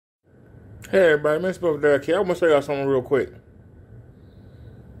Hey everybody, Mr. Buff Derek here. I want to show y'all something real quick.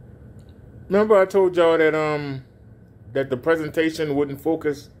 Remember I told y'all that the presentation wouldn't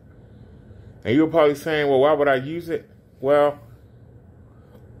focus? And you were probably saying, well, why would I use it? Well,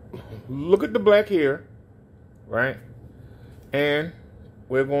 look at the black here, right? And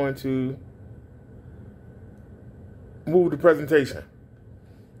we're going to move the presentation.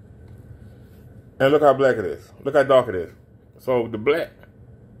 And look how black it is. Look how dark it is. So the black,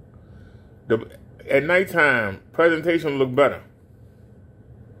 at nighttime, presentation look better.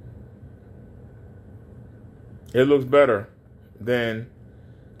 It looks better than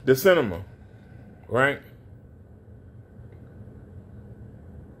the cinema, right?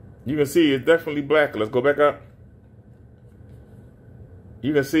 You can see it's definitely blacker. Let's go back up.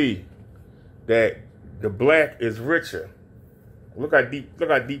 You can see that the black is richer. Look how deep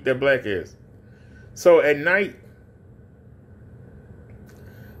that black is. So at night,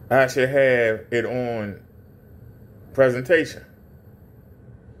 I should have it on presentation.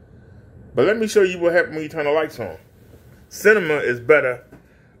 But let me show you what happens when you turn the lights on. Cinema is better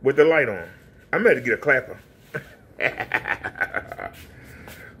with the light on. I'm ready to get a clapper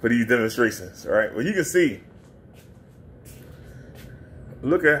for these demonstrations. All right. Well, you can see.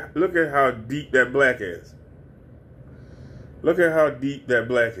 Look at how deep that black is. Look at how deep that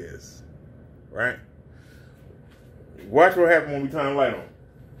black is. Right. Watch what happens when we turn the light on.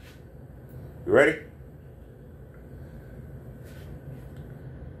 You ready?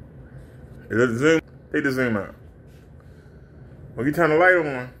 Is it zoom? Take the zoom out. When you turn the light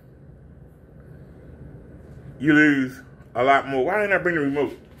on, you lose a lot more. Why didn't I bring the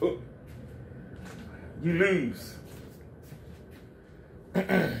remote? Oh. You lose.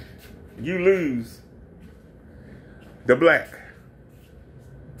 You lose the black.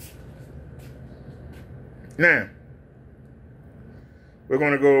 Now, we're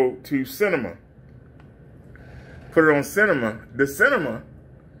going to go to cinema. Put it on cinema. The cinema,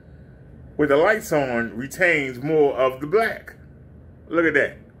 with the lights on, retains more of the black. Look at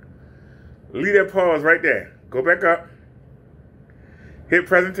that. Leave that pause right there. Go back up. Hit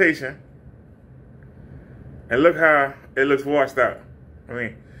presentation. And look how it looks washed out. I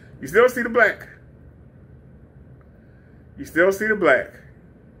mean, you still see the black. You still see the black.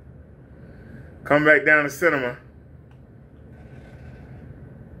 Come back down to cinema.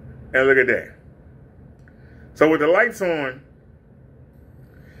 And look at that. So with the lights on,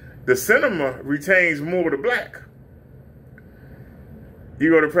 the cinema retains more of the black.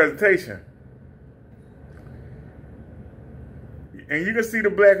 You go to presentation. And you can see the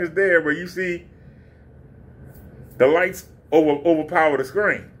black is there, but you see the lights overpower the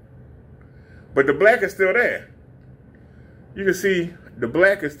screen. But the black is still there. You can see the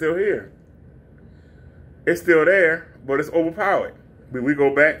black is still here. It's still there, but it's overpowered. We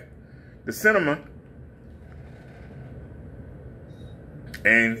go back to cinema,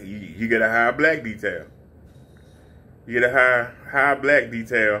 and you get a high black detail. You get a high black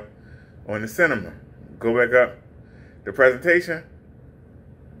detail on the cinema. Go back up the presentation.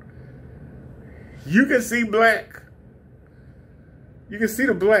 You can see black. You can see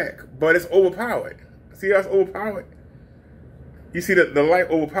the black, but it's overpowered. See how it's overpowered? You see the light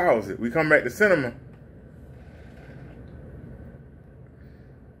overpowers it. We come back to cinema.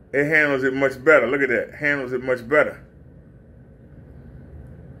 It handles it much better. Look at that. Handles it much better.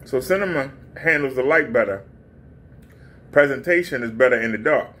 So cinema handles the light better. Presentation is better in the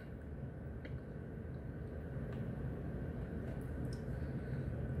dark.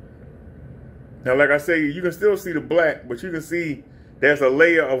 Now, like I say, you can still see the black, but you can see there's a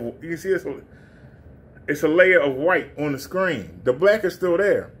layer of, you can see it's a layer of white on the screen. The black is still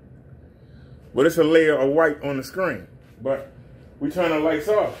there, but it's a layer of white on the screen. But we turn the lights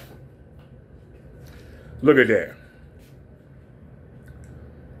off. Look at that.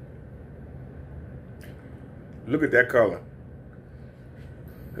 Look at that color.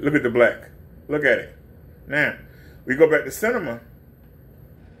 Look at the black. Look at it. Now, we go back to cinema.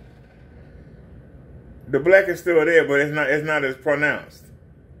 The black is still there, but it's not as pronounced.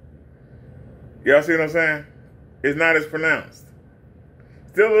 Y'all see what I'm saying? It's not as pronounced.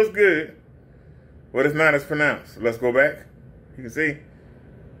 Still looks good, but it's not as pronounced. Let's go back. You can see.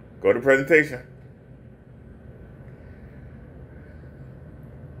 Go to presentation.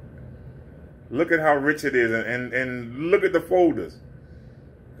 Look at how rich it is, and look at the folders.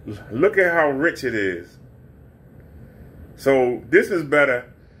 Look at how rich it is. So this is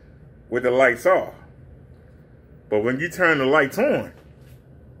better with the lights off. But when you turn the lights on,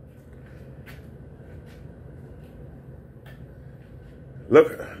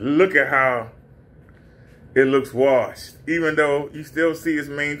 look at how it looks washed. Even though you still see it's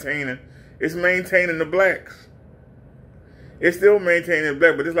maintaining it's maintaining the blacks. It's still maintaining the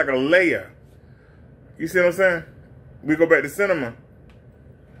black, but it's like a layer. You see what I'm saying? We go back to cinema.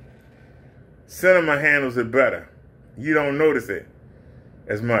 Cinema handles it better. You don't notice it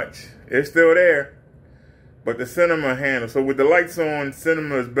as much. It's still there, but the cinema handles. So with the lights on,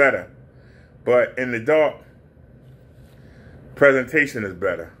 cinema is better. But in the dark, presentation is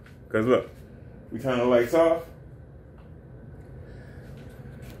better. Because look, we turn the lights off.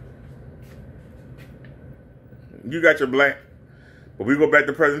 You got your black, but we go back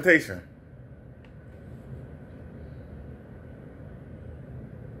to presentation.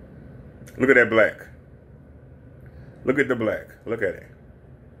 Look at that black. Look at the black. Look at it.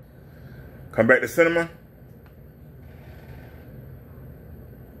 Come back to cinema.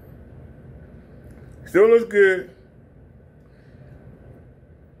 Still looks good.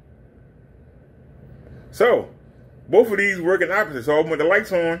 So, both of these work in opposites. So when the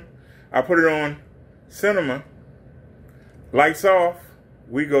lights on, I put it on cinema. Lights off,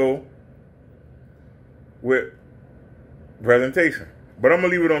 we go with presentation. But I'm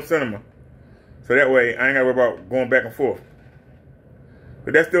going to leave it on cinema. So that way, I ain't got to worry about going back and forth.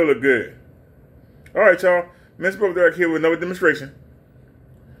 But that still look good. All right, y'all. Mr. Derek here with another demonstration.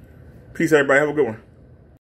 Peace, everybody. Have a good one.